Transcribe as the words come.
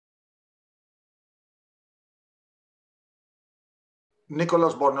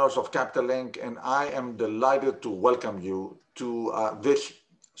Nicholas Bornos of Capital Link, and I am delighted to welcome you to this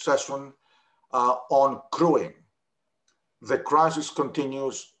session on crewing. The crisis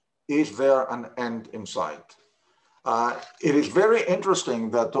continues. Is there an end in sight? It is very interesting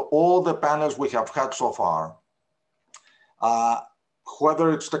that all the panels we have had so far,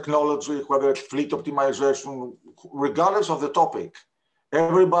 whether it's technology, whether it's fleet optimization, regardless of the topic,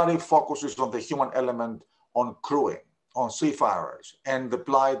 everybody focuses on the human element, on crewing, on seafarers, and the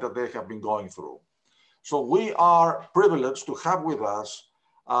plight that they have been going through. So we are privileged to have with us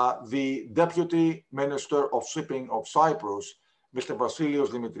the Deputy Minister of Shipping of Cyprus, Mr. Vassilios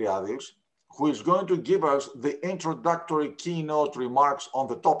Demetriades, who is going to give us the introductory keynote remarks on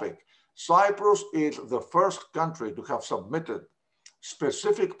the topic. Cyprus is the first country to have submitted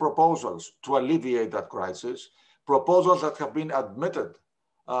specific proposals to alleviate that crisis, proposals that have been admitted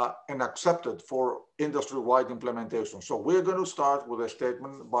and accepted for industry-wide implementation. So we're going to start with a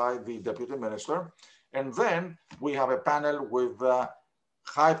statement by the Deputy Minister, and then we have a panel with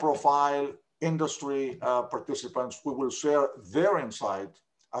high-profile industry participants who will share their insight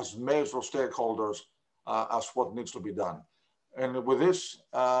as major stakeholders as what needs to be done. And with this,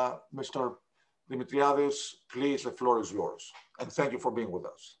 Mr. Demetriades, please, the floor is yours. And thank you for being with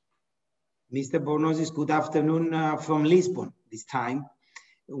us. Mr. Bornosis, good afternoon from Lisbon this time.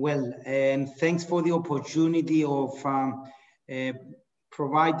 Well, and thanks for the opportunity of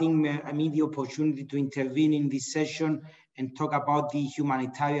providing me the opportunity to intervene in this session and talk about the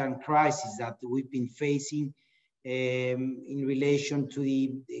humanitarian crisis that we've been facing in relation to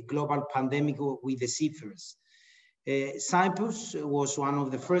the global pandemic with the seafarers. Cyprus was one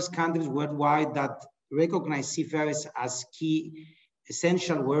of the first countries worldwide that recognized seafarers as key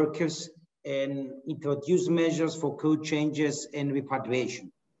essential workers and introduced measures for crew changes and repatriation.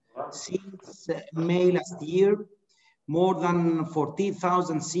 Since May last year, more than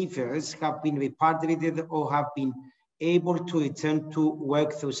 40,000 seafarers have been repatriated or have been able to return to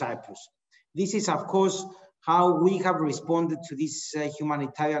work through Cyprus. This is, of course, how we have responded to this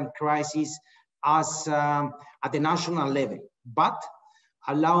humanitarian crisis as at the national level. But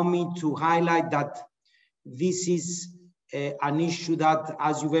allow me to highlight that this is an issue that,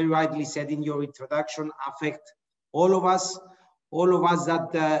 as you very rightly said in your introduction, affect all of us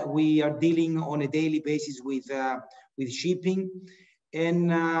that we are dealing on a daily basis with shipping. And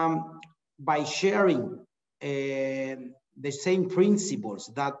by sharing the same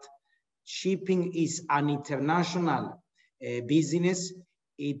principles that shipping is an international business,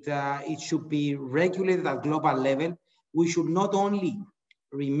 it should be regulated at global level. We should not only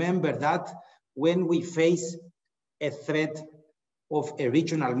remember that when we face a threat of a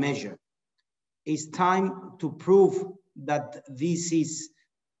regional measure. It's time to prove that this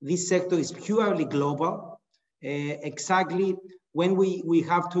sector is purely global, exactly when we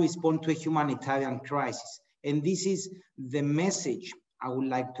have to respond to a humanitarian crisis. And this is the message I would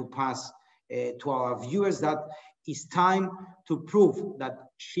like to pass to our viewers, that it's time to prove that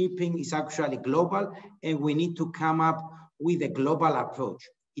shipping is actually global and we need to come up with a global approach.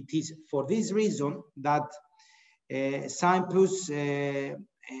 It is for this reason that Cyprus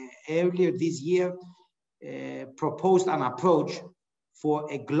earlier this year proposed an approach for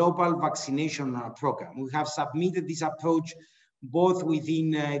a global vaccination program. We have submitted this approach both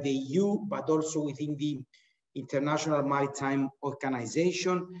within the EU, but also within the International Maritime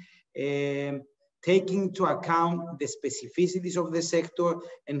Organization, taking into account the specificities of the sector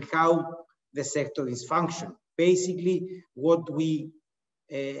and how the sector is functioning. Basically, what we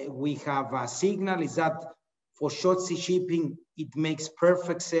have a signal is that for short sea shipping, it makes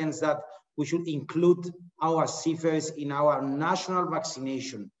perfect sense that we should include our seafarers in our national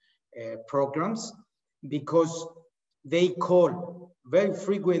vaccination programs, because they call very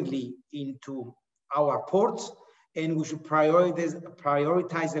frequently into our ports, and we should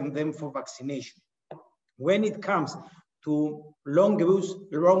prioritize them for vaccination. When it comes to long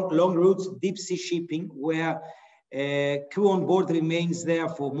routes, deep sea shipping, where crew on board remains there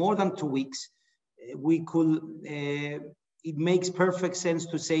for more than 2 weeks, it makes perfect sense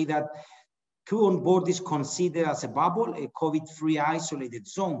to say that crew on board is considered as a bubble, a COVID-free isolated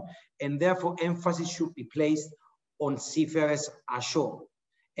zone, and therefore emphasis should be placed on seafarers ashore.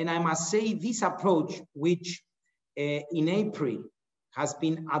 And I must say this approach, which in April has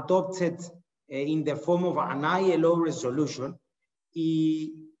been adopted in the form of an ILO resolution,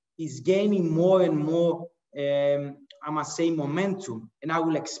 is gaining more and more, I must say, momentum, and I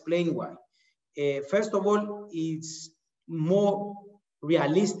will explain why. First of all, it's more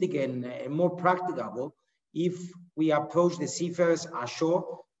realistic and more practicable if we approach the seafarers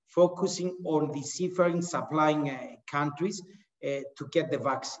ashore, focusing on the seafaring supplying countries, to get the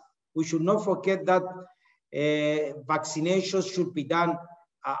vaccine. We should not forget that vaccinations should be done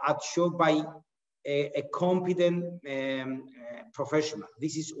at shore by a competent professional.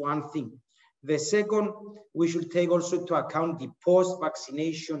 This is one thing. The second, we should take also into account the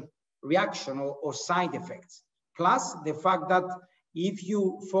post-vaccination reaction or side effects. Plus the fact that if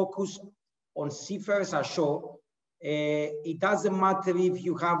you focus on seafarers ashore, it doesn't matter if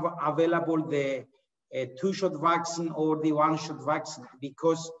you have available the two-shot vaccine or the one-shot vaccine,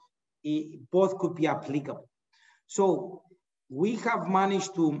 because both could be applicable. So we have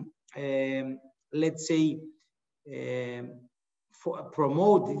managed to, let's say,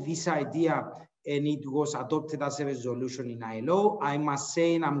 promote this idea, and it was adopted as a resolution in ILO. I must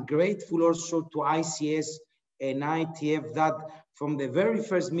say, and I'm grateful also to ICS and ITF that from the very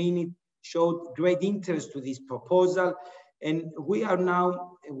first minute showed great interest to this proposal. And we are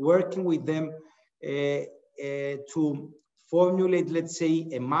now working with them to formulate, let's say,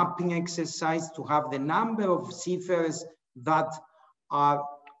 a mapping exercise to have the number of seafarers that are,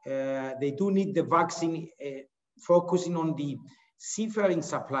 they do need the vaccine, focusing on the seafaring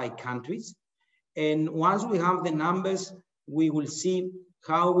supply countries. And once we have the numbers, we will see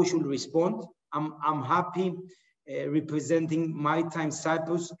how we should respond. I'm happy representing Maritime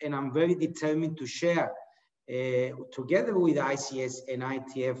Cyprus, and I'm very determined to share together with ICS and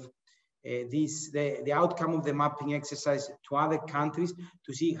ITF the outcome of the mapping exercise to other countries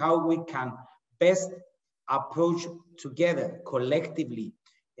to see how we can best approach together collectively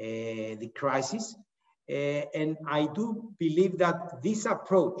the crisis. And I do believe that this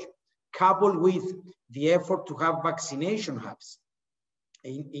approach, coupled with the effort to have vaccination hubs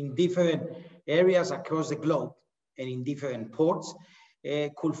in different areas across the globe and in different ports,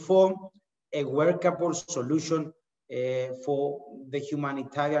 could form a workable solution for the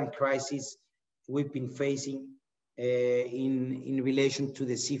humanitarian crisis we've been facing in relation to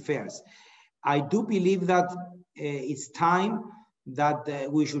the seafarers. I do believe that it's time that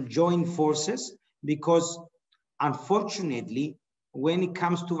we should join forces, because unfortunately, when it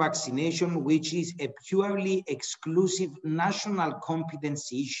comes to vaccination, which is a purely exclusive national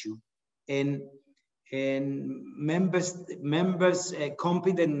competency issue, and members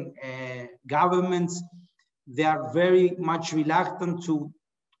competent governments, they are very much reluctant to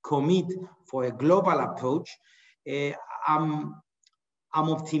commit for a global approach. I'm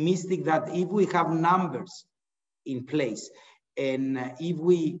optimistic that if we have numbers in place, and if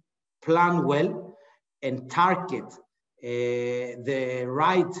we plan well and target the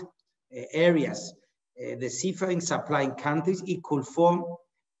right areas, the seafaring supplying countries, it could form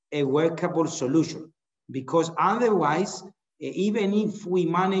a workable solution. Because otherwise, even if we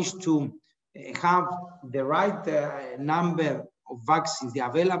manage to have the right number of vaccines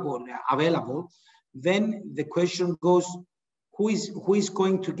available, then the question goes, who is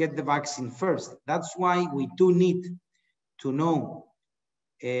going to get the vaccine first? That's why we do need to know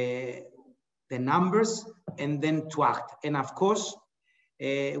the numbers and then to act. And of course,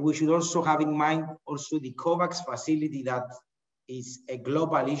 we should also have in mind also the COVAX facility that is a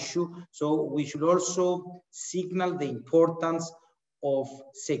global issue. So we should also signal the importance of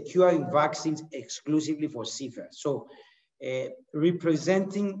securing vaccines exclusively for seafarers. So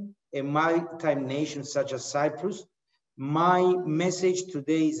representing a maritime nation such as Cyprus, my message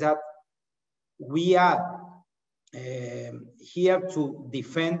today is that we are here to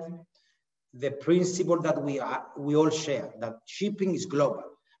defend the principle that we all share, that shipping is global,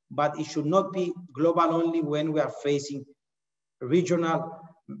 but it should not be global only when we are facing regional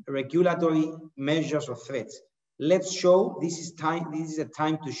regulatory measures or threats. Let's show, this is a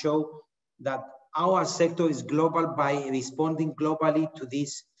time to show that our sector is global by responding globally to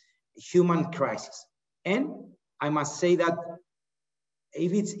this human crisis. And I must say that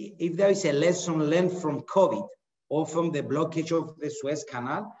if there is a lesson learned from COVID or from the blockage of the Suez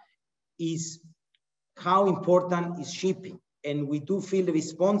Canal, is how important is shipping. And we do feel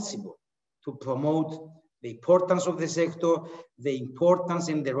responsible to promote the importance of the sector, the importance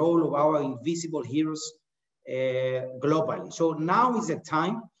and the role of our invisible heroes globally. So now is the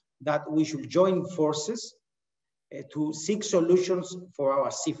time that we should join forces to seek solutions for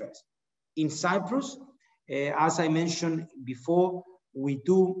our seafarers. In Cyprus, as I mentioned before, we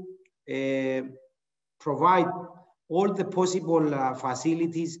do provide all the possible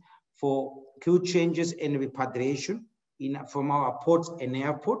facilities for crew changes and repatriation from our ports and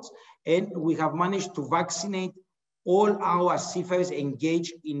airports. And we have managed to vaccinate all our seafarers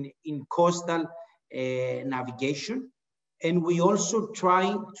engaged in coastal navigation. And we also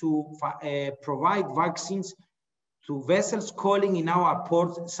try to provide vaccines to vessels calling in our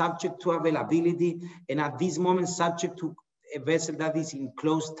ports, subject to availability, and at this moment subject to a vessel that is in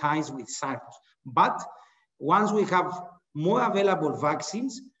close ties with Cyprus. But once we have more available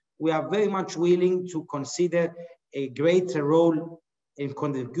vaccines, we are very much willing to consider a greater role and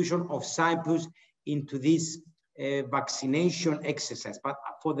contribution of Cyprus into this vaccination exercise. But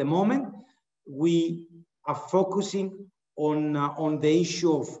for the moment, we are focusing on the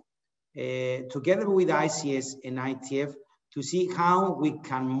issue of, together with ICS and ITF, to see how we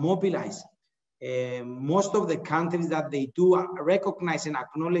can mobilize most of the countries that they do recognize and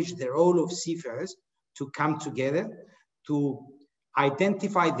acknowledge the role of seafarers to come together to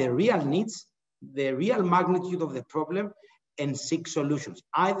identify the real needs, the real magnitude of the problem, and seek solutions,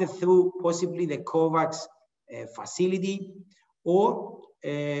 either through possibly the COVAX facility or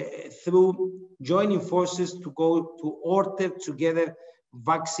through joining forces to go to order together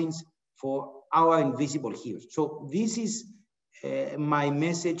vaccines for our invisible heroes. So this is my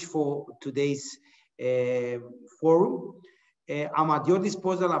message for today's forum. I'm at your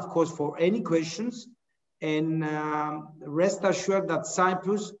disposal, of course, for any questions. And rest assured that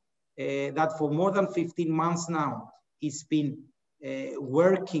Cyprus, that for more than 15 months now, it's been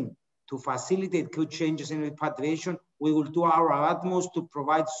working to facilitate crew changes and repatriation. We will do our utmost to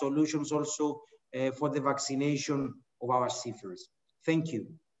provide solutions also for the vaccination of our seafarers. Thank you.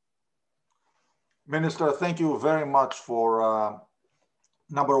 Minister, thank you very much for,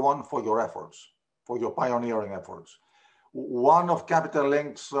 number one, for your efforts, for your pioneering efforts. One of Capital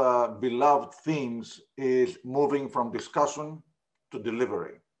Link's beloved themes is moving from discussion to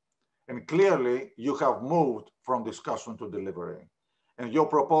delivery. And clearly, you have moved from discussion to delivery. And your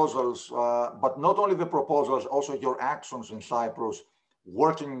proposals, but not only the proposals, also your actions in Cyprus,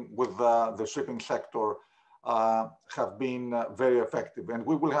 working with the shipping sector, have been very effective. And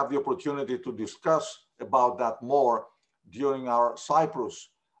we will have the opportunity to discuss about that more during our Cyprus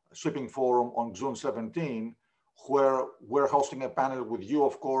Shipping Forum on June 17, where we're hosting a panel with you,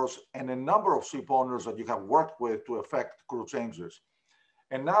 of course, and a number of ship owners that you have worked with to effect crew changes.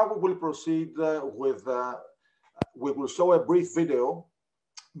 And now we will proceed we will show a brief video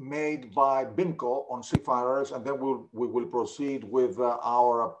made by BIMCO on Seafarers, and then we will proceed with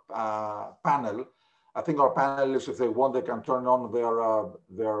our panel. I think our panelists, if they want, they can turn on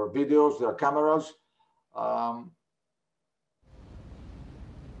their videos, their cameras.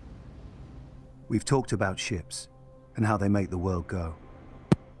 We've talked about ships and how they make the world go.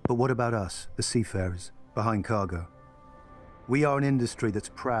 But what about us, the seafarers, behind cargo? We are an industry that's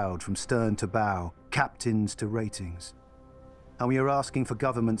proud from stern to bow, captains to ratings. And we are asking for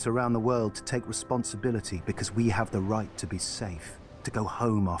governments around the world to take responsibility because we have the right to be safe, to go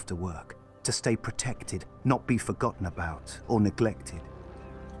home after work, to stay protected, not be forgotten about or neglected.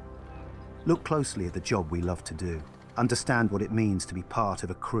 Look closely at the job we love to do. Understand what it means to be part of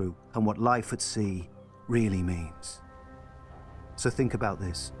a crew and what life at sea really means. So think about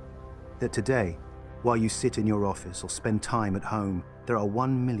this, that today, while you sit in your office or spend time at home, there are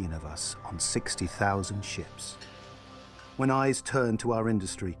 1 million of us on 60,000 ships. When eyes turned to our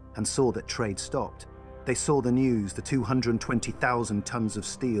industry and saw that trade stopped, they saw the news, the 220,000 tons of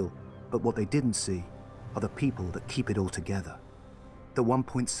steel, but what they didn't see are the people that keep it all together. The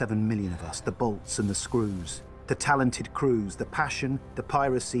 1.7 million of us, the bolts and the screws, the talented crews, the passion, the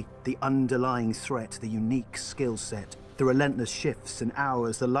piracy, the underlying threat, the unique skill set, the relentless shifts and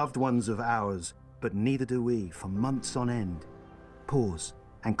hours, the loved ones of ours, but neither do we, for months on end, pause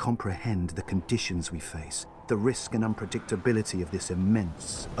and comprehend the conditions we face, the risk and unpredictability of this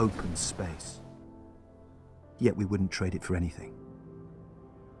immense open space. Yet we wouldn't trade it for anything.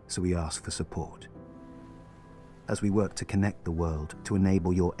 So we ask for support. As we work to connect the world, to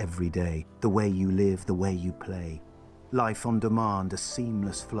enable your everyday, the way you live, the way you play. Life on demand, a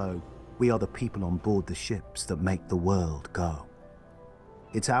seamless flow. We are the people on board the ships that make the world go.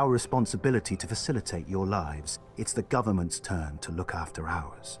 It's our responsibility to facilitate your lives. It's the government's turn to look after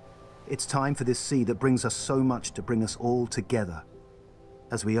ours. It's time for this sea that brings us so much to bring us all together.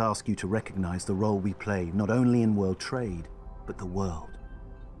 As we ask you to recognize the role we play, not only in world trade, but the world.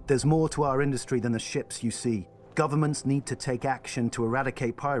 There's more to our industry than the ships you see. Governments need to take action to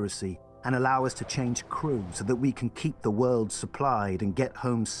eradicate piracy and allow us to change crew so that we can keep the world supplied and get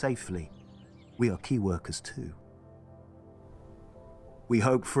home safely. We are key workers too. We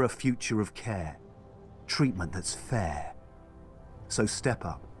hope for a future of care, treatment that's fair. So step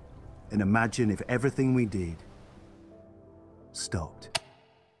up and imagine if everything we did stopped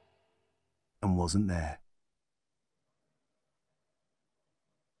and wasn't there.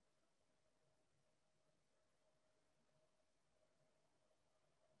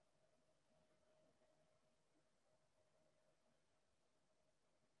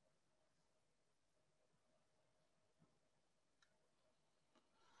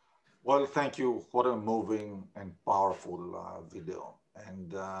 Well, thank you. What a moving and powerful video.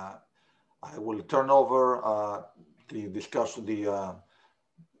 And I will turn over the discussion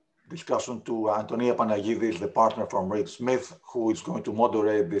to Antonia Panayides, the partner from Reed Smith, who is going to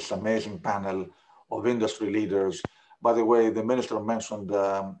moderate this amazing panel of industry leaders. By the way, the minister mentioned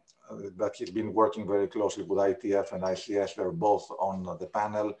that he's been working very closely with ITF and ICS. They're both on the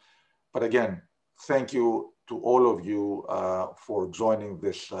panel. But again, thank you to all of you for joining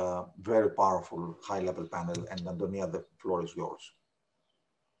this very powerful high-level panel. And Antonia, the floor is yours.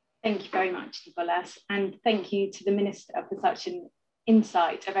 Thank you very much, Nicholas. And thank you to the Minister for such an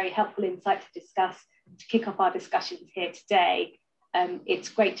insight, a very helpful insight to discuss, to kick off our discussions here today. It's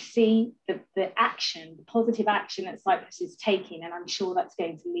great to see the action, the positive action that Cyprus is taking, and I'm sure that's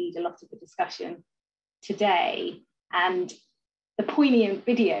going to lead a lot of the discussion today. And the poignant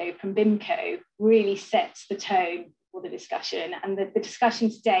video from BIMCO really sets the tone for the discussion. And the discussion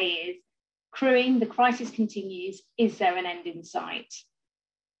today is crewing, the crisis continues, is there an end in sight?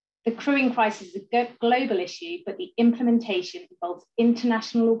 The crewing crisis is a global issue, but the implementation involves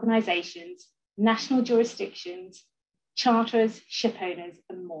international organisations, national jurisdictions, charterers, shipowners,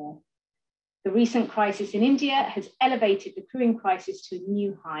 and more. The recent crisis in India has elevated the crewing crisis to a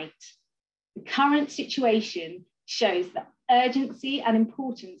new height. The current situation shows the urgency and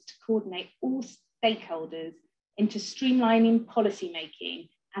importance to coordinate all stakeholders into streamlining policymaking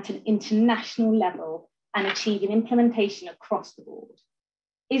at an international level and achieving implementation across the board.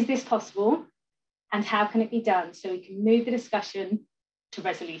 Is this possible? And how can it be done so we can move the discussion to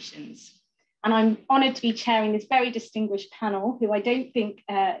resolutions? And I'm honoured to be chairing this very distinguished panel, who I don't think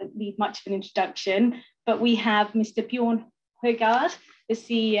need much of an introduction, but we have Mr. Bjorn Hojgaard, the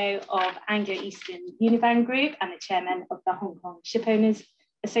CEO of Anglo-Eastern Univan Group and the chairman of the Hong Kong Shipowners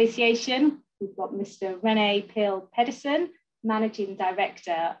Association. We've got Mr. Rene Piil Pedersen, managing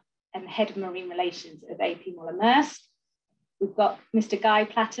director and head of marine relations of AP Moller Maersk. We've got Mr. Guy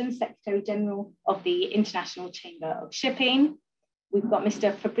Platten, Secretary General of the International Chamber of Shipping. We've got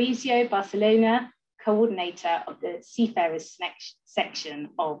Mr. Fabrizio Barcellona, Coordinator of the Seafarers section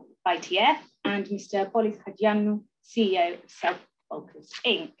of ITF, and Mr. Hojgaard, CEO of Self-Focus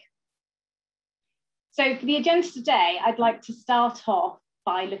Inc. So for the agenda today, I'd like to start off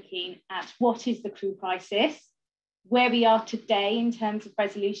by looking at what is the crew crisis, where we are today in terms of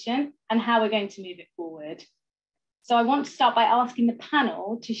resolution, and how we're going to move it forward. So I want to start by asking the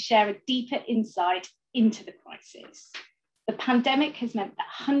panel to share a deeper insight into the crisis. The pandemic has meant that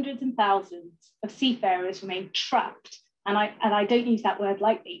hundreds and thousands of seafarers remain trapped, and I don't use that word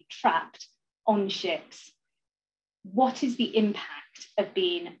lightly, trapped on ships. What is the impact of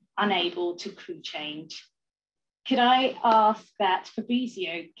being unable to crew change? Could I ask that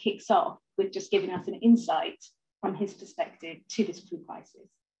Fabrizio kicks off with just giving us an insight from his perspective to this crew crisis?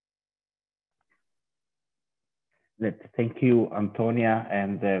 Thank you, Antonia,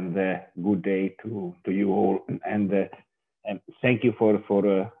 and good day to you all. And thank you for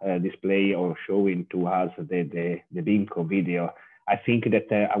display or showing to us the BIMCO video. I think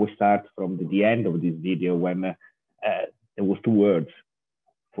that I will start from the end of this video when there was two words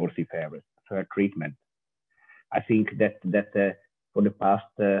for seafarers: fair treatment. I think that for the past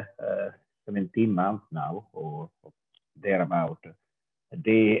 17 months now, or thereabout,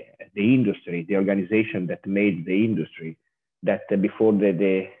 the industry, the organization that made the industry, that before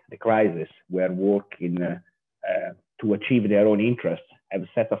the crisis were working to achieve their own interests, have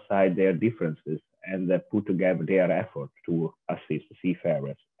set aside their differences and put together their effort to assist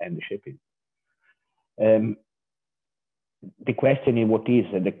seafarers and the shipping. The question is, what is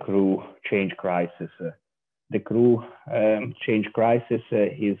the crew change crisis? The crew change crisis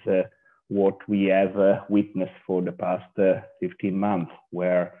is what we have witnessed for the past 15 months,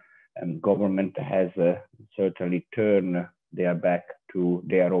 where government has certainly turned their back to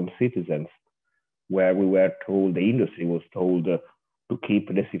their own citizens, where we were told, the industry was told to keep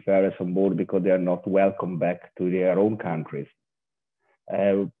the seafarers on board because they are not welcome back to their own countries.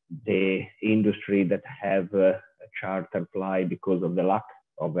 The industry that have a charter fly because of the lack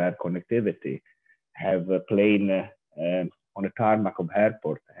of air connectivity have a plane on a tarmac of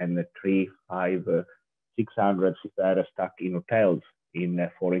airport and 300, 600 seafarers stuck in hotels in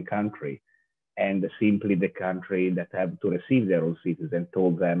a foreign country. And simply the country that have to receive their own citizens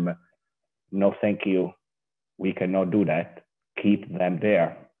told them, no, thank you, we cannot do that, keep them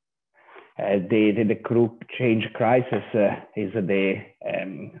there. The crew change crisis is the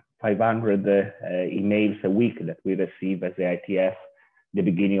 500 emails a week that we receive as the ITF the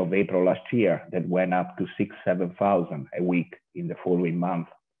beginning of April last year, that went up to 6,000 to 7,000 a week in the following month,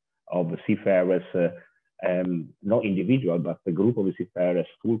 of seafarers not individual, but a group of seafarers,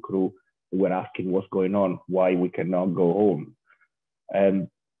 full crew, who were asking what's going on, why we cannot go home.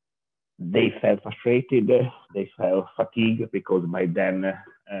 They felt frustrated, they felt fatigued, because by then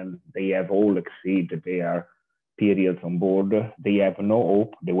they have all exceeded their periods on board. They have no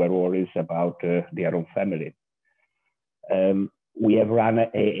hope. They were worried about their own family. We have run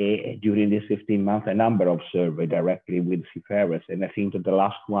during this 15 months a number of surveys directly with seafarers, and I think that the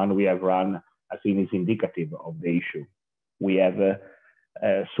last one we have run, I think, is indicative of the issue. We have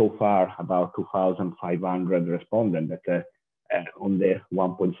so far about 2,500 respondents that on the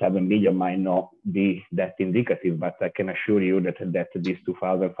 1.7 million might not be that indicative, but I can assure you that these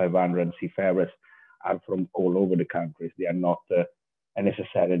 2,500 seafarers are from all over the countries. They are not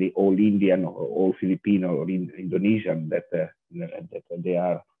necessarily all Indian or all Filipino or Indonesian, that they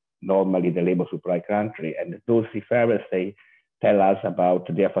are normally the labor supply country. And those seafarers, they tell us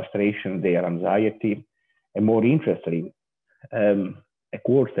about their frustration, their anxiety, and more interestingly, a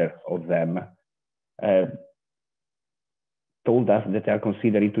quarter of them told us that they are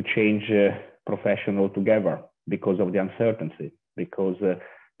considering to change profession altogether because of the uncertainty, because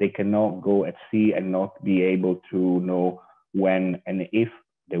they cannot go at sea and not be able to know when and if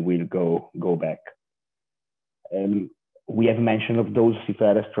they will go back. We have mentioned of those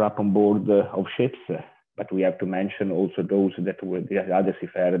seafarers trapped on board of ships, but we have to mention also those that were the other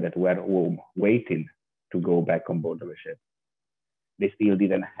seafarers that were home waiting to go back on board of a ship. They still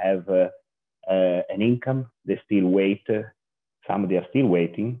didn't have an income. They still wait. Some they are still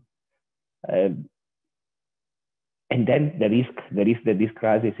waiting. And then the risk that this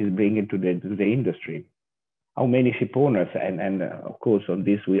crisis is bringing to the industry. How many shipowners, and of course on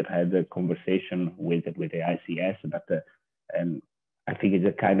this we have had a conversation with the ICS, but I think it's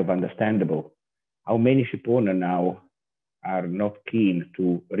a kind of understandable. How many shipowners now are not keen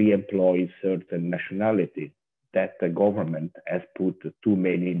to re-employ certain nationality that the government has put too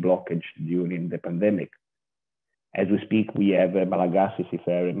many blockages during the pandemic? As we speak, we have Malagasy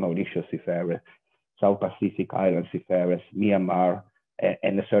seafarers, Mauritius seafarers, South Pacific Island seafarers, Myanmar,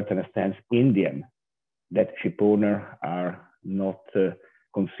 and a certain extent Indian, that shipowners are not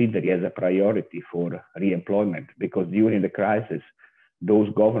considered as a priority for re-employment, because during the crisis, those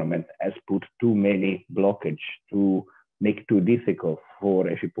governments has put too many blockages to make too difficult for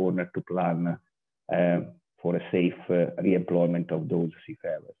a shipowner to plan for a safe re-employment of those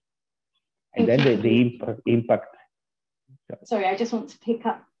seafarers. And then the impact. Sorry, I just want to pick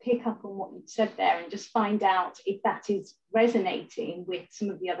up on what you said there and just find out if that is resonating with some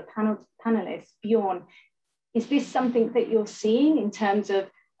of the other panelists. Bjorn, is this something that you're seeing in terms of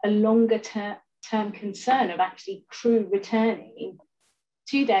a longer term concern of actually crew returning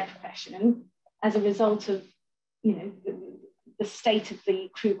to their profession as a result of, you know, the state of the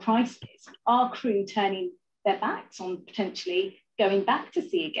crew crisis? Are crew turning their backs on potentially going back to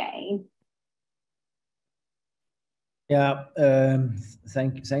sea again? Yeah,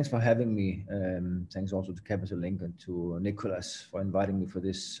 thanks for having me. Thanks also to Capital Link and to Nicholas for inviting me for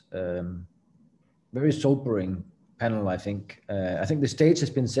this very sobering panel, I think. I think the stage has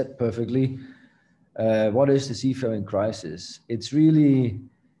been set perfectly. What is the seafaring crisis? It's really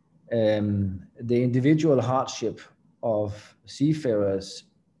the individual hardship of seafarers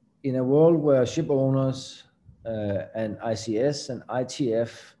in a world where ship owners and ICS and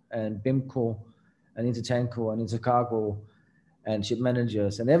ITF and BIMCO and Intertanko and Intercargo and ship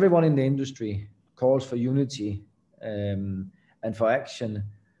managers and everyone in the industry calls for unity and for action,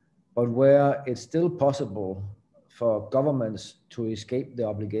 but where it's still possible for governments to escape the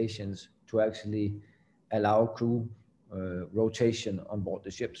obligations to actually allow crew rotation on board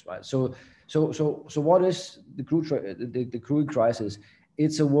the ships, right? So what is the crew crisis?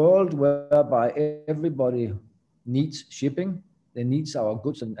 It's a world whereby everybody needs shipping, they needs our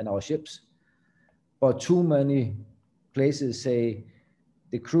goods and our ships, but too many places say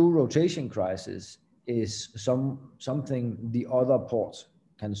the crew rotation crisis is something the other ports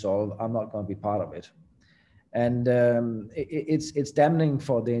can solve. I'm not going to be part of it. And it's damning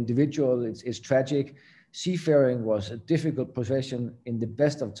for the individual. It's tragic. Seafaring was a difficult profession in the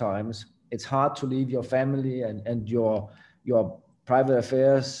best of times. It's hard to leave your family and your private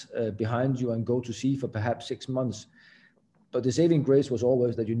affairs behind you and go to sea for perhaps 6 months. But the saving grace was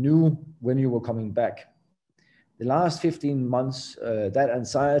always that you knew when you were coming back. The last 15 months, that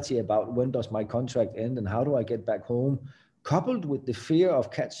anxiety about when does my contract end and how do I get back home, coupled with the fear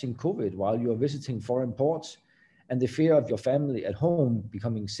of catching COVID while you're visiting foreign ports and the fear of your family at home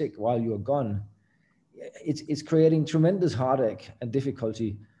becoming sick while you're gone, it's creating tremendous heartache and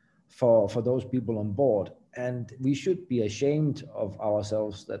difficulty for those people on board. and we should be ashamed of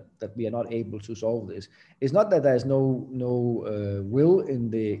ourselves that we are not able to solve this. It's not that there's no will in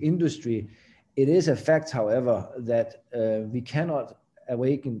the industry. It is a fact, however, that we cannot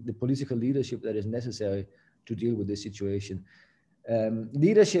awaken the political leadership that is necessary to deal with this situation.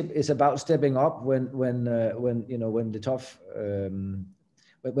 Leadership is about stepping up when the tough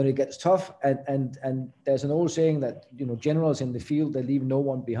when it gets tough, and there's an old saying that generals in the field, they leave no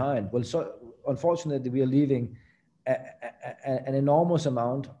one behind. Well, so unfortunately, we are leaving an enormous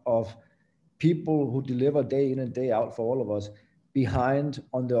amount of people who deliver day in and day out for all of us behind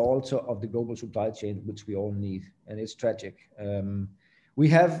on the altar of the global supply chain, which we all need, and it's tragic. We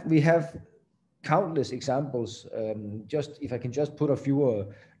have countless examples. Just if I can just put a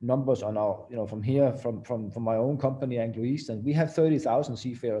few numbers on our, from here, from my own company, Anglo-Eastern, we have 30,000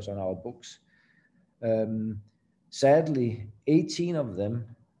 seafarers on our books. Sadly, 18 of them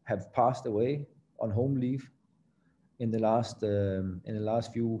have passed away on home leave in the last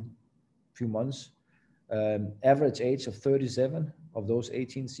few months. Average age of 37 of those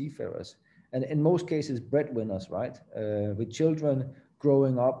 18 seafarers, and in most cases breadwinners, right? With children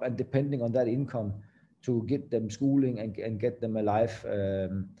growing up and depending on that income to get them schooling and get them alive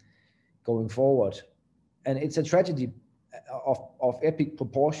going forward. And it's a tragedy of epic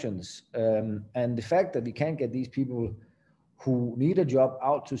proportions. And the fact that we can't get these people who need a job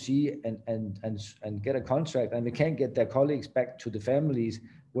out to sea and get a contract, and we can't get their colleagues back to the families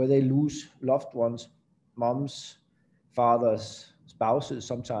where they lose loved ones, moms, fathers, spouses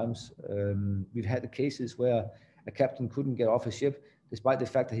sometimes. We've had cases where a captain couldn't get off a ship despite the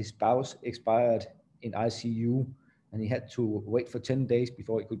fact that his spouse expired in ICU and he had to wait for 10 days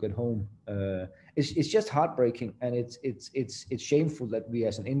before he could get home. It's just heartbreaking, and it's shameful that we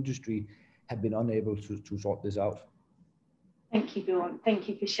as an industry have been unable to sort this out. Thank you, Bjorn. Thank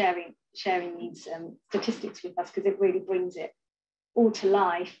you for sharing these statistics with us, because it really brings it all to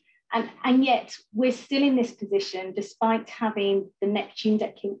life. And yet we're still in this position despite having the Neptune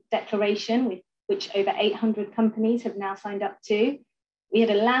Declaration, with which over 800 companies have now signed up to. We had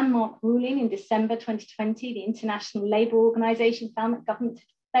a landmark ruling in December 2020. The International Labour Organization found that governments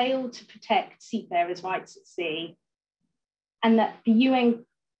had failed to protect seafarers' rights at sea, and that the UN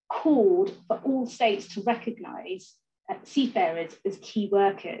called for all states to recognize seafarers as key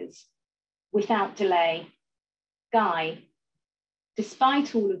workers without delay. Guy,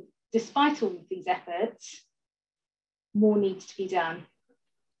 despite all of these efforts, more needs to be done.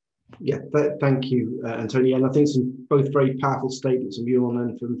 Yeah, thank you, Antonia. And I think some both very powerful statements from Bjorn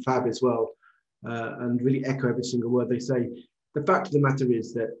and from Fab as well, and really echo every single word they say. The fact of the matter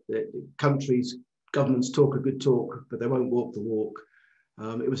is that countries, governments talk a good talk, but they won't walk the walk.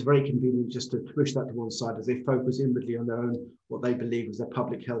 It was very convenient just to push that to one side as they focus inwardly on their own, what they believe was their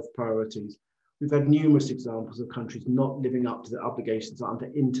public health priorities. We've had numerous examples of countries not living up to their obligations under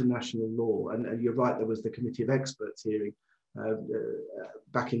international law. And you're right, there was the Committee of Experts hearing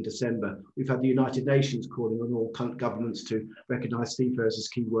back in December. We've had the United Nations calling on all governments to recognise seafarers as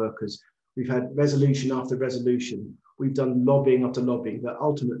key workers. We've had resolution after resolution. We've done lobbying after lobbying, but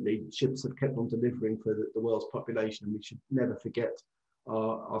ultimately ships have kept on delivering for the world's population, and we should never forget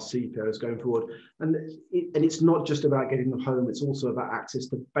our seafarers going forward. And it's not just about getting them home, it's also about access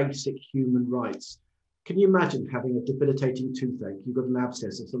to basic human rights. Can you imagine having a debilitating toothache? You've got an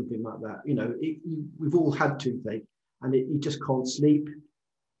abscess or something like that. We've all had toothache, and you just can't sleep.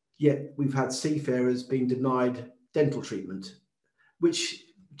 Yet we've had seafarers being denied dental treatment, which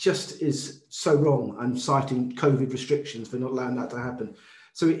just is so wrong, and citing COVID restrictions for not allowing that to happen.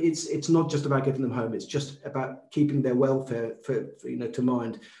 So it's not just about getting them home, it's just about keeping their welfare to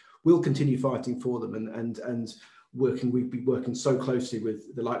mind. We'll continue fighting for them and we've been working so closely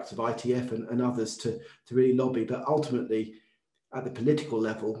with the likes of ITF and others to really lobby, but ultimately at the political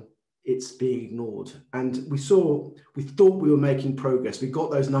level, it's being ignored. And we thought we were making progress. We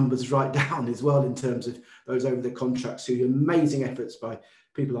got those numbers right down as well in terms of those over the contracts, through amazing efforts by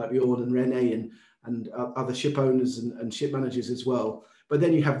people like Bjorn and Rene and other ship owners and ship managers as well. But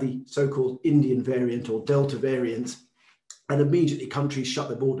then you have the so-called Indian variant or Delta variant, and immediately countries shut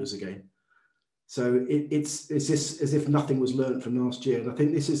their borders again. So it's as if nothing was learned from last year. And I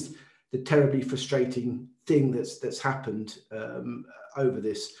think this is the terribly frustrating thing that's happened over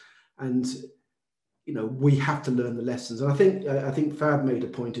this. And we have to learn the lessons. And I think Fab made a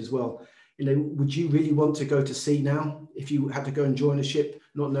point as well. Would you really want to go to sea now if you had to go and join a ship,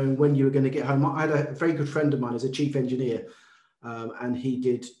 not knowing when you were going to get home? I had a very good friend of mine as a chief engineer, and he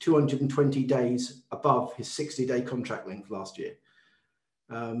did 220 days above his 60-day contract length last year.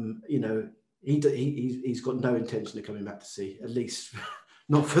 He's got no intention of coming back to sea, at least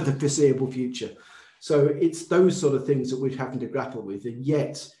not for the foreseeable future. So it's those sort of things that we're having to grapple with, and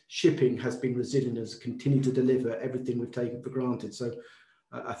yet shipping has been resilient, has continued to deliver everything we've taken for granted. So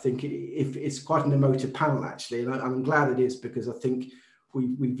I think it's quite an emotive panel, actually, and I'm glad it is, because I think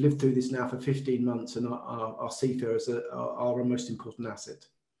we've lived through this now for 15 months, and our seafarers are our most important asset.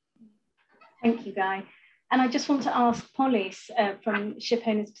 Thank you, Guy. And I just want to ask Polis, from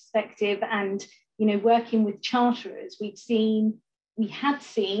shipowners' perspective, and working with charterers, we had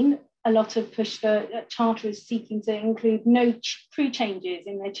seen a lot of push for charterers seeking to include no crew changes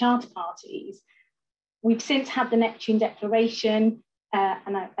in their charter parties. We've since had the Neptune Declaration,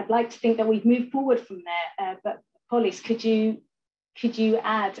 and I'd like to think that we've moved forward from there. But Polis, could you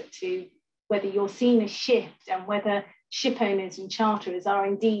add to whether you're seeing a shift, and whether shipowners and charterers are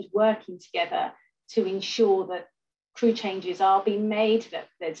indeed working together to ensure that crew changes are being made, that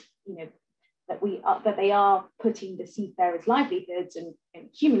there's that they are putting the seafarers' livelihoods and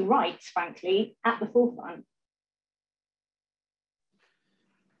human rights, frankly, at the forefront?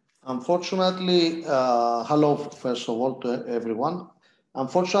 Unfortunately, hello, first of all, to everyone.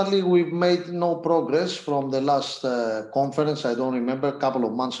 Unfortunately, we've made no progress from the last conference. I don't remember, a couple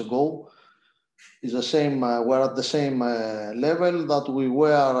of months ago. It's the same, we're at the same level that we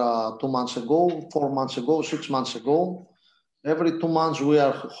were 2 months ago, 4 months ago, 6 months ago. Every 2 months, we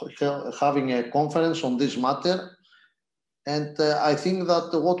are having a conference on this matter. And I think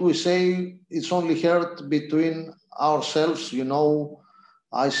that what we say is only heard between ourselves,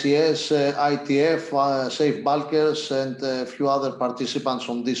 ICS, ITF, Safe Bulkers, and a few other participants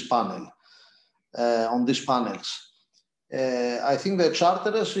on this panel, on these panels. I think the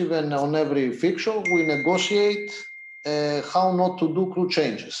charterers, even on every fixture, we negotiate how not to do crew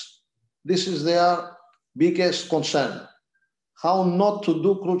changes. This is their biggest concern. How not to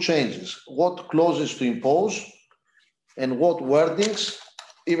do crew changes, what clauses to impose, and what wordings,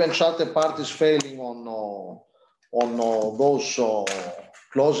 even charter parties failing on those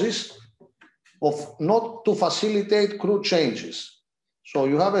clauses, of not to facilitate crew changes. So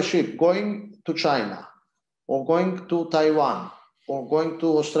you have a ship going to China, or going to Taiwan, or going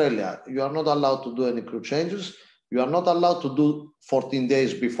to Australia. You are not allowed to do any crew changes. You are not allowed to do 14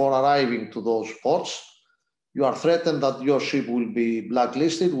 days before arriving to those ports. You are threatened that your ship will be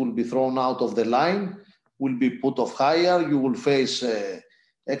blacklisted, will be thrown out of the line, will be put off hire, you will face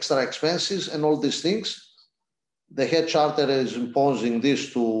extra expenses and all these things. The head charterer is imposing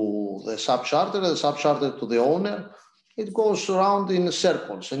this to the sub-charterer, the sub-charterer to the owner. It goes around in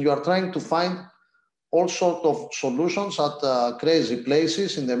circles, and you are trying to find all sorts of solutions at crazy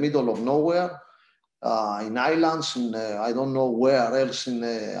places in the middle of nowhere, in islands, in I don't know where else.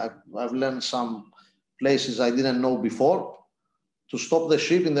 I've learned some places I didn't know before, to stop the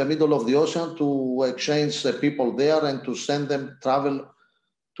ship in the middle of the ocean, to exchange the people there and to send them travel,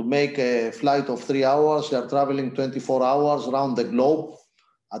 to make a flight of 3 hours. They are traveling 24 hours around the globe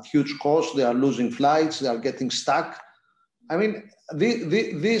at huge cost. They are losing flights. They are getting stuck. I mean,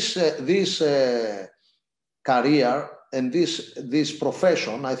 this career and this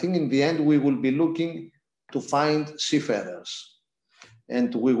profession, I think in the end, we will be looking to find seafarers.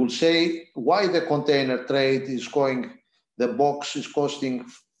 And we will say why the container trade is going, the box is costing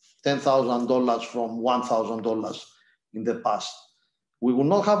 $10,000 from $1,000 in the past. We will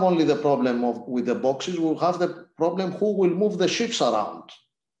not have only the problem with the boxes, we'll have the problem who will move the ships around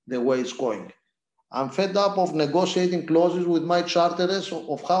the way it's going. I'm fed up of negotiating clauses with my charterers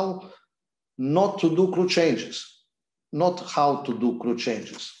of how not to do crew changes, not how to do crew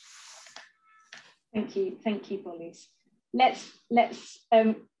changes. Thank you, Polis. Let's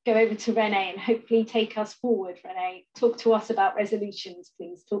go over to Rene and hopefully take us forward. Rene, talk to us about resolutions,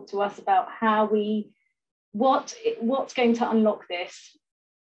 please. Talk to us about how what's going to unlock this.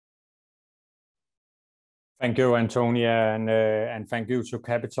 Thank you, Antonia, and thank you to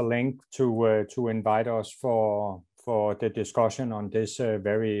Capital Link to invite us for the discussion on this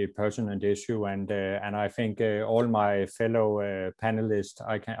very pertinent issue. And I think all my fellow panelists,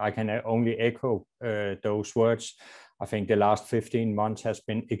 I can only echo those words. I think the last 15 months has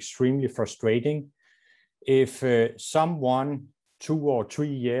been extremely frustrating. If someone 2 or 3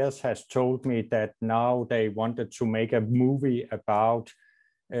 years has told me that now they wanted to make a movie about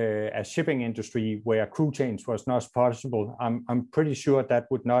a shipping industry where crew change was not possible, I'm pretty sure that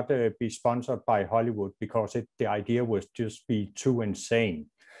would not be sponsored by Hollywood, because the idea would just be too insane.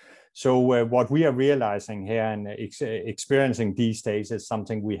 So what we are realizing here and experiencing these days is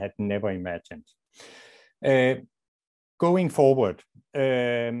something we had never imagined. Going forward,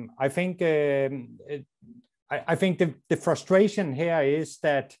 I think the frustration here is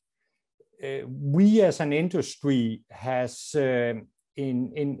that we as an industry has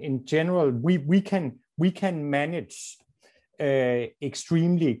in general, we can manage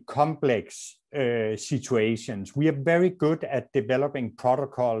extremely complex situations. We are very good at developing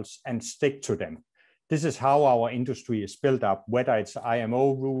protocols and stick to them. This is how our industry is built up, whether it's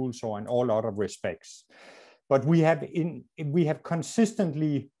IMO rules or in all other respects. But we have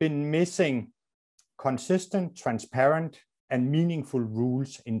consistently been missing consistent, transparent, and meaningful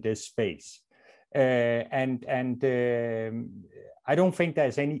rules in this space. I don't think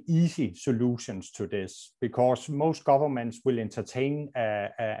there's any easy solutions to this, because most governments will entertain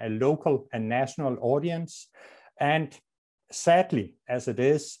a local and national audience. And sadly, as it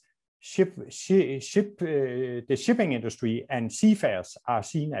is, the shipping industry and seafarers are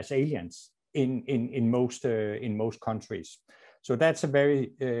seen as aliens in most countries. So that's a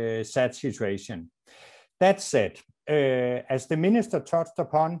very sad situation. That said, as the minister touched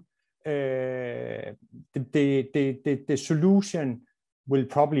upon, the solution will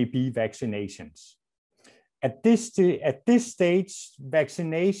probably be vaccinations. At this stage,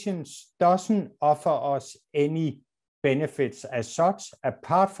 vaccinations doesn't offer us any benefits as such,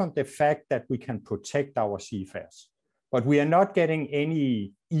 apart from the fact that we can protect our seafarers. But we are not getting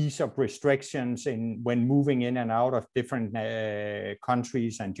any ease of restrictions when moving in and out of different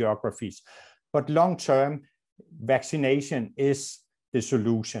countries and geographies. But long-term, vaccination is the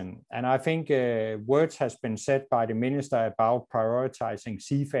solution. And I think words has been said by the minister about prioritizing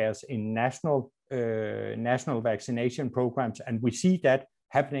seafarers in national vaccination programs. And we see that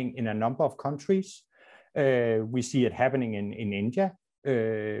happening in a number of countries. We see it happening in India.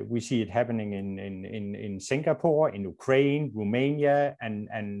 We see it happening in Singapore, in Ukraine, Romania,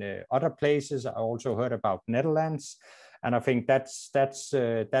 and other places. I also heard about Netherlands. And I think that's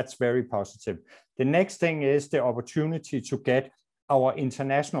very positive. The next thing is the opportunity to get our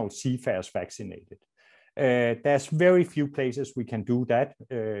international seafarers vaccinated. There's very few places we can do that.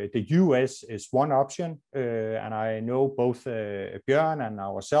 The US is one option, and I know both Bjorn and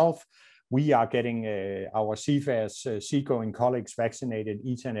ourselves, we are getting our seafarers, seagoing colleagues vaccinated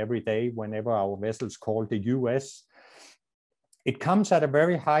each and every day whenever our vessels call the US. It comes at a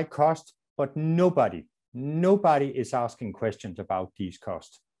very high cost, but nobody is asking questions about these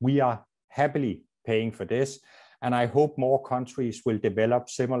costs. We are happily paying for this. And I hope more countries will develop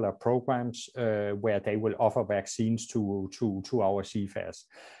similar programs where they will offer vaccines to our seafarers.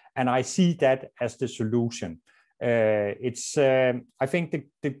 And I see that as the solution. I think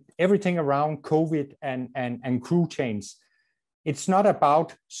everything around COVID and crew change, it's not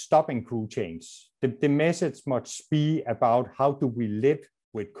about stopping crew change. The message must be about how do we live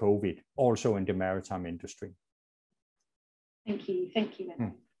with COVID, also in the maritime industry. Thank you,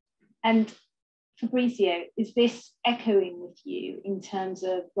 Rene. And Fabrizio, is this echoing with you in terms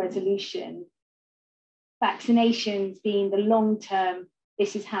of resolution? Vaccinations being the long-term,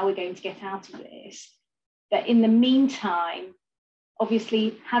 this is how we're going to get out of this. But in the meantime,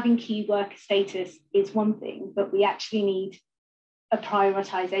 obviously having key worker status is one thing, but we actually need a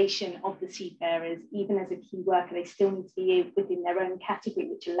prioritization of the seafarers. Even as a key worker, they still need to be within their own category,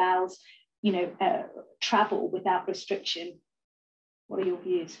 which allows, travel without restriction. What are your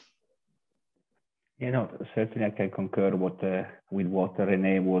views? Certainly I can concur with what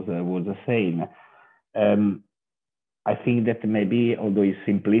Rene was saying. I think that maybe, although it's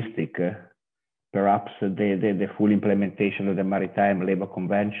simplistic, perhaps the full implementation of the Maritime Labour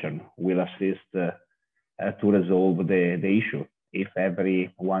Convention will assist to resolve the issue. If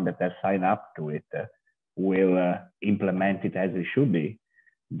everyone that has signed up to it will implement it as it should be,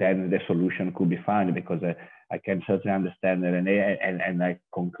 then the solution could be found, because I can certainly understand Rene, and I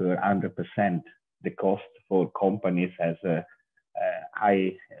concur 100%. The cost for companies has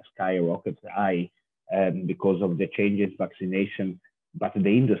skyrocketed high because of the changes vaccination, but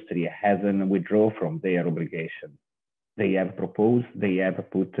the industry hasn't withdrawn from their obligation. They have proposed, they have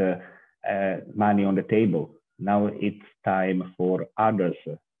put money on the table. Now it's time for others,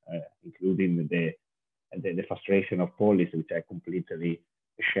 including the frustration of police, which I completely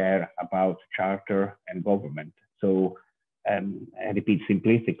share, about charter and government. So I repeat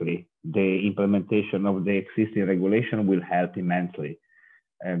simplistically, the implementation of the existing regulation will help immensely.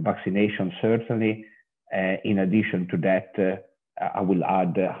 Vaccination certainly. In addition to that, I will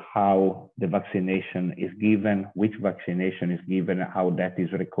add how the vaccination is given, which vaccination is given, how that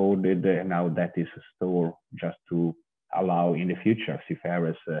is recorded, and how that is stored, just to allow in the future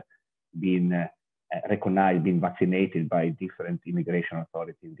seafarers being recognized, being vaccinated by different immigration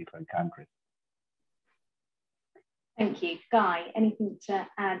authorities in different countries. Thank you. Guy, anything to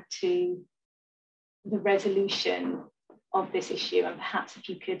add to the resolution of this issue, and perhaps if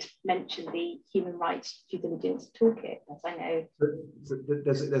you could mention the human rights due diligence toolkit, as I know. So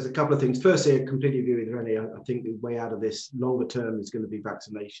there's a couple of things. Firstly, I completely agree with Rene. I think the way out of this longer term is going to be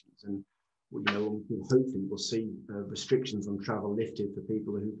vaccinations, and hopefully we'll see restrictions on travel lifted for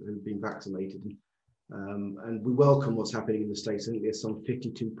people who've been vaccinated. And we welcome what's happening in the States. I think there's some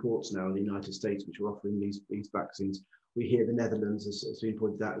 52 ports now in the United States which are offering these vaccines. We hear the Netherlands, as been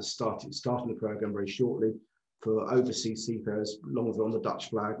pointed out, is starting the program very shortly for overseas seafarers, long as they're on the Dutch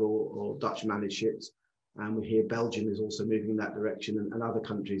flag or Dutch managed ships. And we hear Belgium is also moving in that direction, and other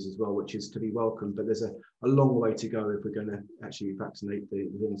countries as well, which is to be welcomed. But there's a long way to go if we're going to actually vaccinate the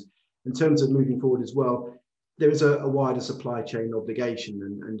things. In terms of moving forward as well, there is a wider supply chain obligation,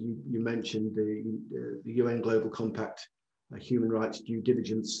 and you mentioned the UN Global Compact Human Rights Due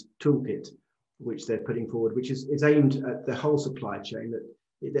Diligence Toolkit, which they're putting forward, which is aimed at the whole supply chain, that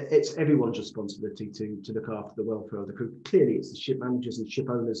it's everyone's responsibility to look after the welfare of the crew. Clearly, it's the ship managers and ship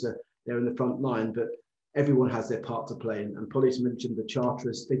owners that they're in the front line, but everyone has their part to play. And police mentioned the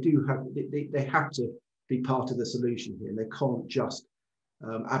charterers. They have to be part of the solution here, and they can't just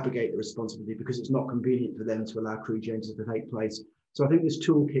abrogate the responsibility because it's not convenient for them to allow crew changes to take place. So I think this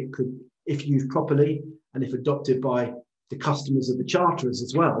toolkit could, if used properly and if adopted by the customers of the charterers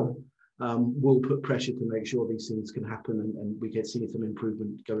as well, will put pressure to make sure these things can happen, and we can see some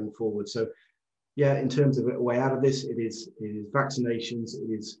improvement going forward. So yeah, in terms of a way out of this, it is vaccinations,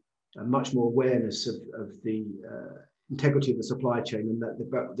 it is much more awareness of the integrity of the supply chain, and that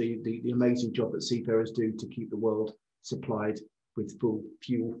the amazing job that seafarers do to keep the world supplied with full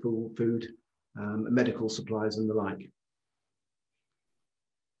fuel, full food, medical supplies and the like.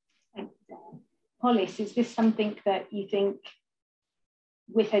 Hollis, is this something that you think,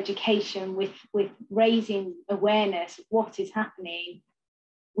 with education, with raising awareness of what is happening,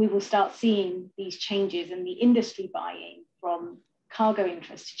 we will start seeing these changes and the industry buying from cargo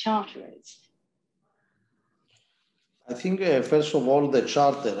interests to charterers? I think, first of all, the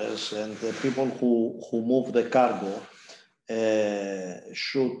charterers and the people who move the cargo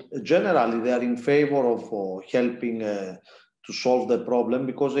should, generally, they are in favor of helping to solve the problem,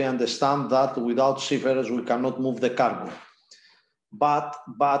 because they understand that without seafarers, we cannot move the cargo. But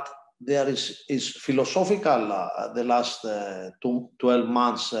there is philosophical, the last 12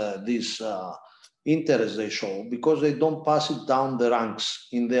 months, this interest they show, because they don't pass it down the ranks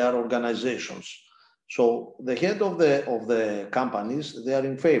in their organizations. So the head of the companies, they are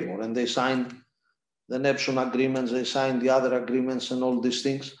in favor, and they signed the Neptune agreements, they signed the other agreements and all these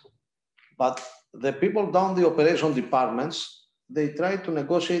things. But the people down the operation departments, they try to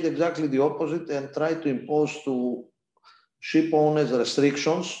negotiate exactly the opposite and try to impose to ship owners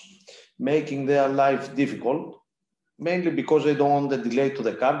restrictions, making their life difficult, mainly because they don't want the delay to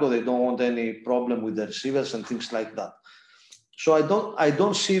the cargo, they don't want any problem with the receivers and things like that. So I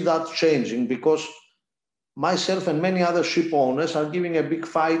don't see that changing, because myself and many other ship owners are giving a big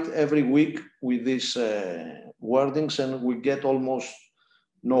fight every week with these wordings, and we get almost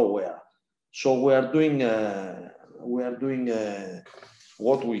nowhere. So we are doing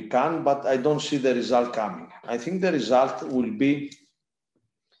what we can, but I don't see the result coming. I think the result will be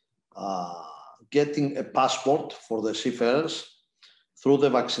getting a passport for the seafarers through the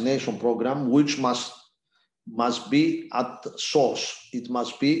vaccination program, which must be at source. It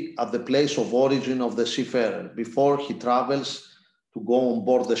must be at the place of origin of the seafarer before he travels to go on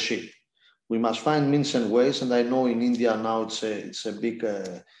board the ship. We must find means and ways, and I know in India now it's a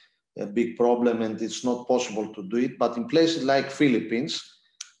big problem and it's not possible to do it. But in places like Philippines,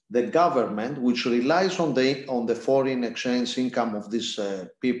 the government, which relies on the foreign exchange income of these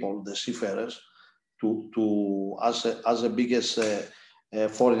people, the seafarers, as the biggest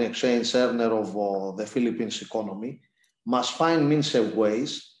foreign exchange earner of the Philippines economy, must find means and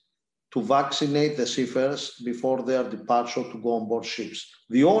ways to vaccinate the seafarers before their departure to go on board ships.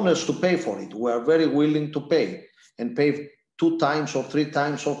 The owners to pay for it, we are very willing to pay, and pay 2 times or 3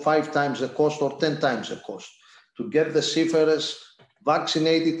 times or 5 times the cost or 10 times the cost to get the seafarers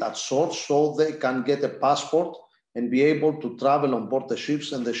vaccinated at source, so they can get a passport and be able to travel on board the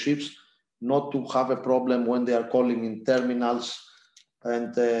ships, and the ships not to have a problem when they are calling in terminals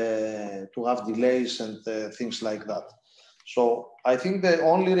and to have delays and things like that. So I think the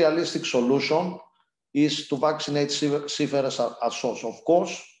only realistic solution is to vaccinate seafarers at source. Of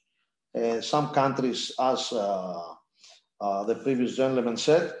course, some countries, as the previous gentleman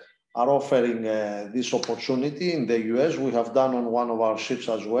said, are offering this opportunity. In the US, we have done on one of our ships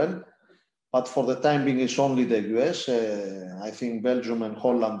as well. But for the time being, it's only the US. I think Belgium and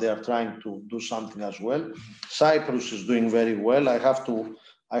Holland, they are trying to do something as well. Cyprus is doing very well. I have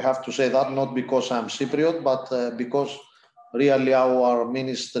to say that, not because I'm Cypriot, but because Really, our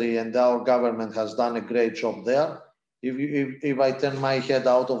ministry and our government has done a great job there. If I turn my head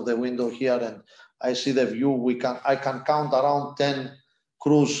out of the window here and I see the view, I can count around 10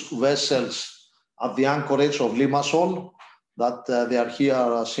 cruise vessels at the anchorage of Limassol that they are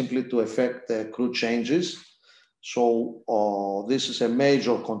here simply to effect crew changes. So this is a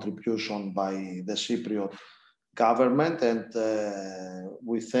major contribution by the Cypriot government, and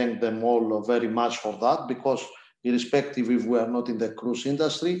we thank them all very much for that, because irrespective if we are not in the cruise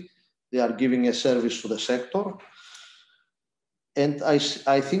industry, they are giving a service to the sector. And I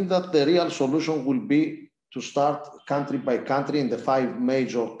think that the real solution will be to start country by country in the 5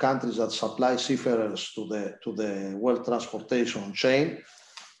 major countries that supply seafarers to the world transportation chain,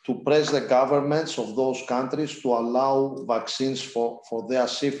 to press the governments of those countries to allow vaccines for their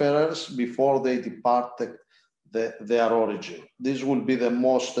seafarers before they depart their origin. This will be the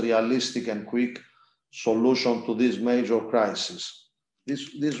most realistic and quick solution to this major crisis.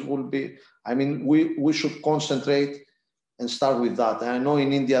 This will be, I mean, we should concentrate and start with that. And I know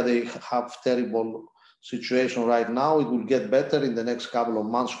in India they have terrible situation right now. It will get better in the next couple of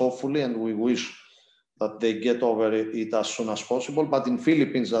months, hopefully, and we wish that they get over it as soon as possible. But in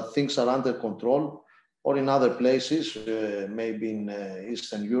Philippines, that things are under control, or in other places, maybe in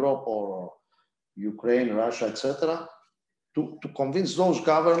Eastern Europe or Ukraine, Russia, etc., to convince those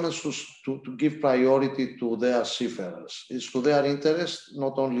governments to give priority to their seafarers. It's to their interest,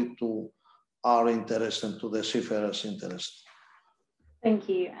 not only to our interest and to the seafarers' interest. Thank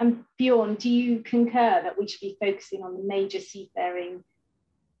you. And Bjorn, do you concur that we should be focusing on the major seafaring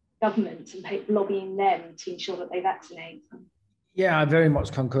governments and lobbying them to ensure that they vaccinate? Yeah, I very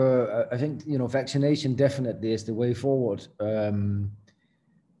much concur. I think, vaccination definitely is the way forward.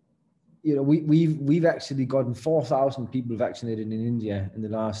 We've actually gotten 4,000 people vaccinated in India in the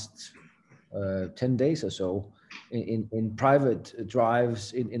last 10 days or so in private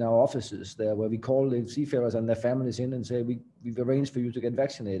drives in our offices there, where we call the seafarers and their families in and say, we've arranged for you to get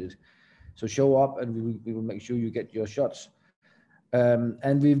vaccinated. So show up and we will make sure you get your shots.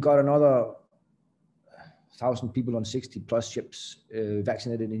 And we've got another 1,000 people on 60 plus ships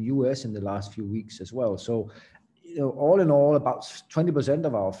vaccinated in US in the last few weeks as well. So, all in all, about 20%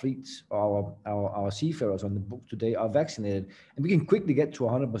 of our fleets, our seafarers on the book today are vaccinated, and we can quickly get to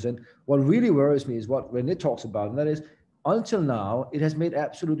 100%. What really worries me is what Rene talks about, and that is, until now, it has made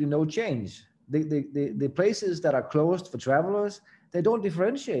absolutely no change. The places that are closed for travelers, they don't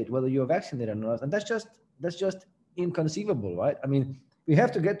differentiate whether you're vaccinated or not, and that's just inconceivable, right? I mean, we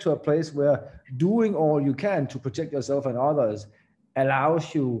have to get to a place where doing all you can to protect yourself and others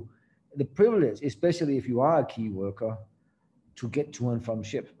allows you the privilege, especially if you are a key worker, to get to and from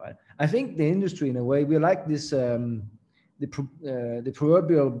ship, right? I think the industry, in a way, we're like this, the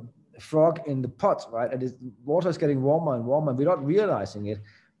proverbial frog in the pot, right? And the water's getting warmer and warmer, and we're not realizing it,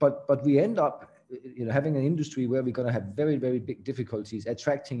 but we end up, having an industry where we're going to have very, very big difficulties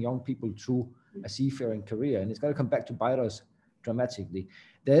attracting young people to a seafaring career, and it's going to come back to bite us dramatically.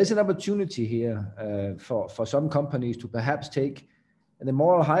 There is an opportunity here for some companies to perhaps take the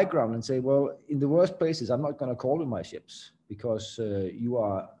moral high ground and say, well, in the worst places, I'm not going to call in my ships because you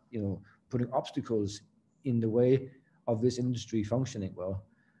are, putting obstacles in the way of this industry functioning well.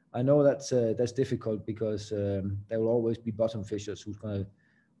 I know that's difficult because there will always be bottom fishers who's going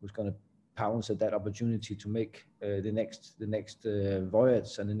to pounce at that opportunity to make the next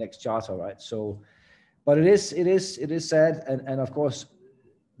voyage and the next charter, right? So, but it is sad, and of course,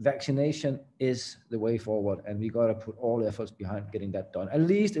 vaccination is the way forward, and we got to put all efforts behind getting that done. At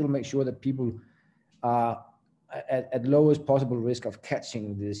least it will make sure that people are at lowest possible risk of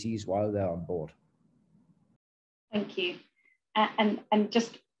catching the disease while they're on board. Thank you. And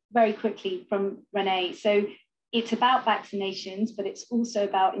just very quickly from Rene, so it's about vaccinations, but it's also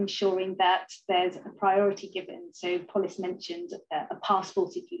about ensuring that there's a priority given. So Polis mentioned a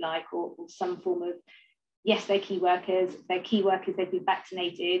passport, if you like, or some form of, yes, they're key workers, they've been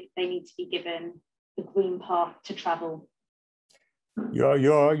vaccinated, they need to be given the green path to travel.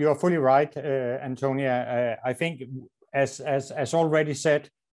 You're fully right, Antonia. I think, as already said,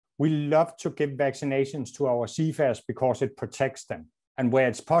 we love to give vaccinations to our seafarers because it protects them. And where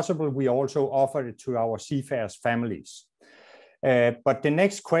it's possible, we also offer it to our seafarers' families. But the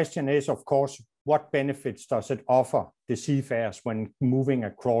next question is, of course, what benefits does it offer the seafarers when moving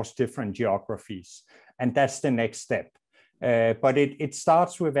across different geographies? And that's the next step. But it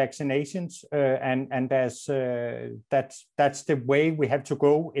starts with vaccinations, and that's the way we have to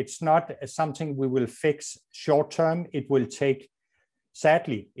go. It's not something we will fix short term. It will take,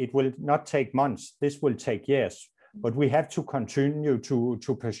 sadly, it will not take months. This will take years. but we have to continue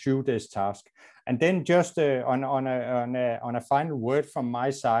to pursue this task. And then just on a final word from my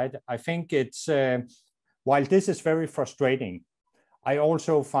side, I think it's, while this is very frustrating, I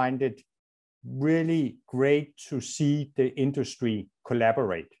also find it really great to see the industry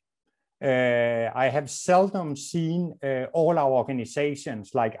collaborate. I have seldom seen all our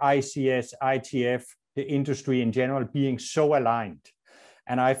organizations like ICS, ITF, the industry in general being so aligned.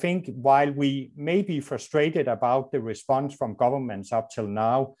 And I think while we may be frustrated about the response from governments up till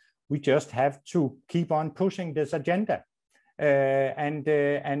now, we just have to keep on pushing this agenda.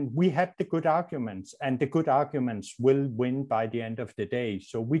 And we have the good arguments, and the good arguments will win by the end of the day.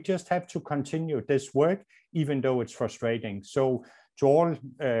 So we just have to continue this work, even though it's frustrating. So to all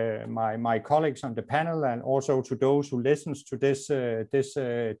my colleagues on the panel, and also to those who listens to this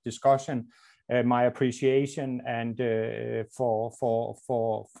discussion, my appreciation and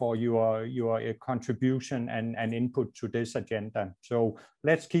for your contribution and input to this agenda. So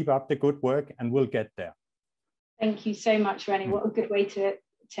let's keep up the good work, and we'll get there. Thank you so much, Rene. What a good way to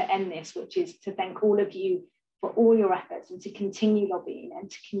end this, which is to thank all of you for all your efforts and to continue lobbying and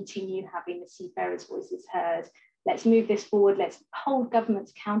to continue having the seafarers' voices heard. Let's move this forward. Let's hold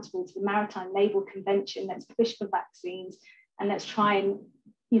governments accountable to the Maritime Naval Convention. Let's push for vaccines, and let's try and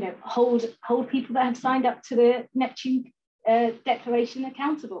hold people that have signed up to the Neptune Declaration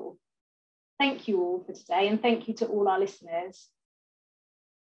accountable. Thank you all for today, and thank you to all our listeners.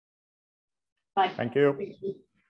 Bye. Thank you.